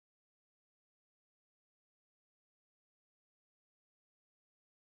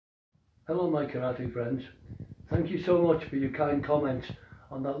Hello my karate friends. Thank you so much for your kind comments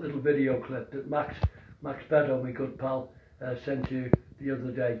on that little video clip that Max Beddow, my good pal, sent you the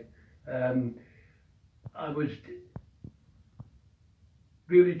other day. I was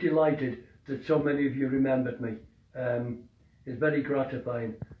really delighted that so many of you remembered me. It's very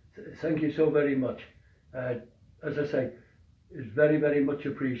gratifying. Thank you so very much. As I say, it's very, very much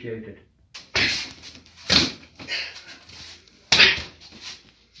appreciated.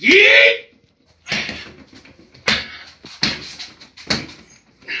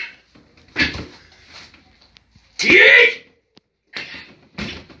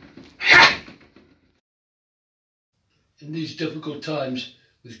 In these difficult times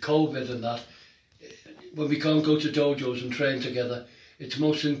with COVID and that, when we can't go to dojos and train together, it's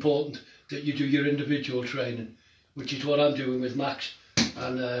most important that you do your individual training, which is what I'm doing with Max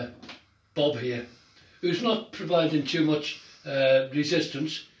and Bob here, who's not providing too much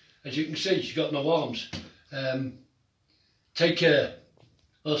resistance. As you can see, she's got no arms. Take care.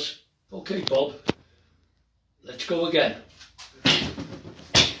 Us. Okay, Bob. Let's go again.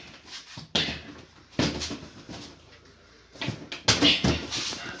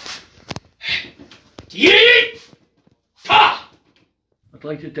 I'd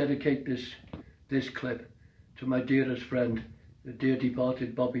like to dedicate this clip to my dearest friend, the dear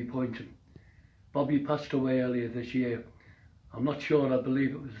departed Bobby Poynton. Bobby passed away earlier this year. I'm not sure, I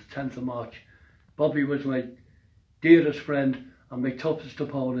believe it was the 10th of March. Bobby was my dearest friend and my toughest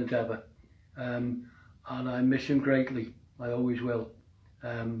opponent ever. And I miss him greatly. I always will.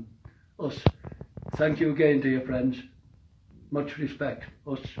 Us. Thank you again, dear friends. Much respect.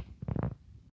 Us.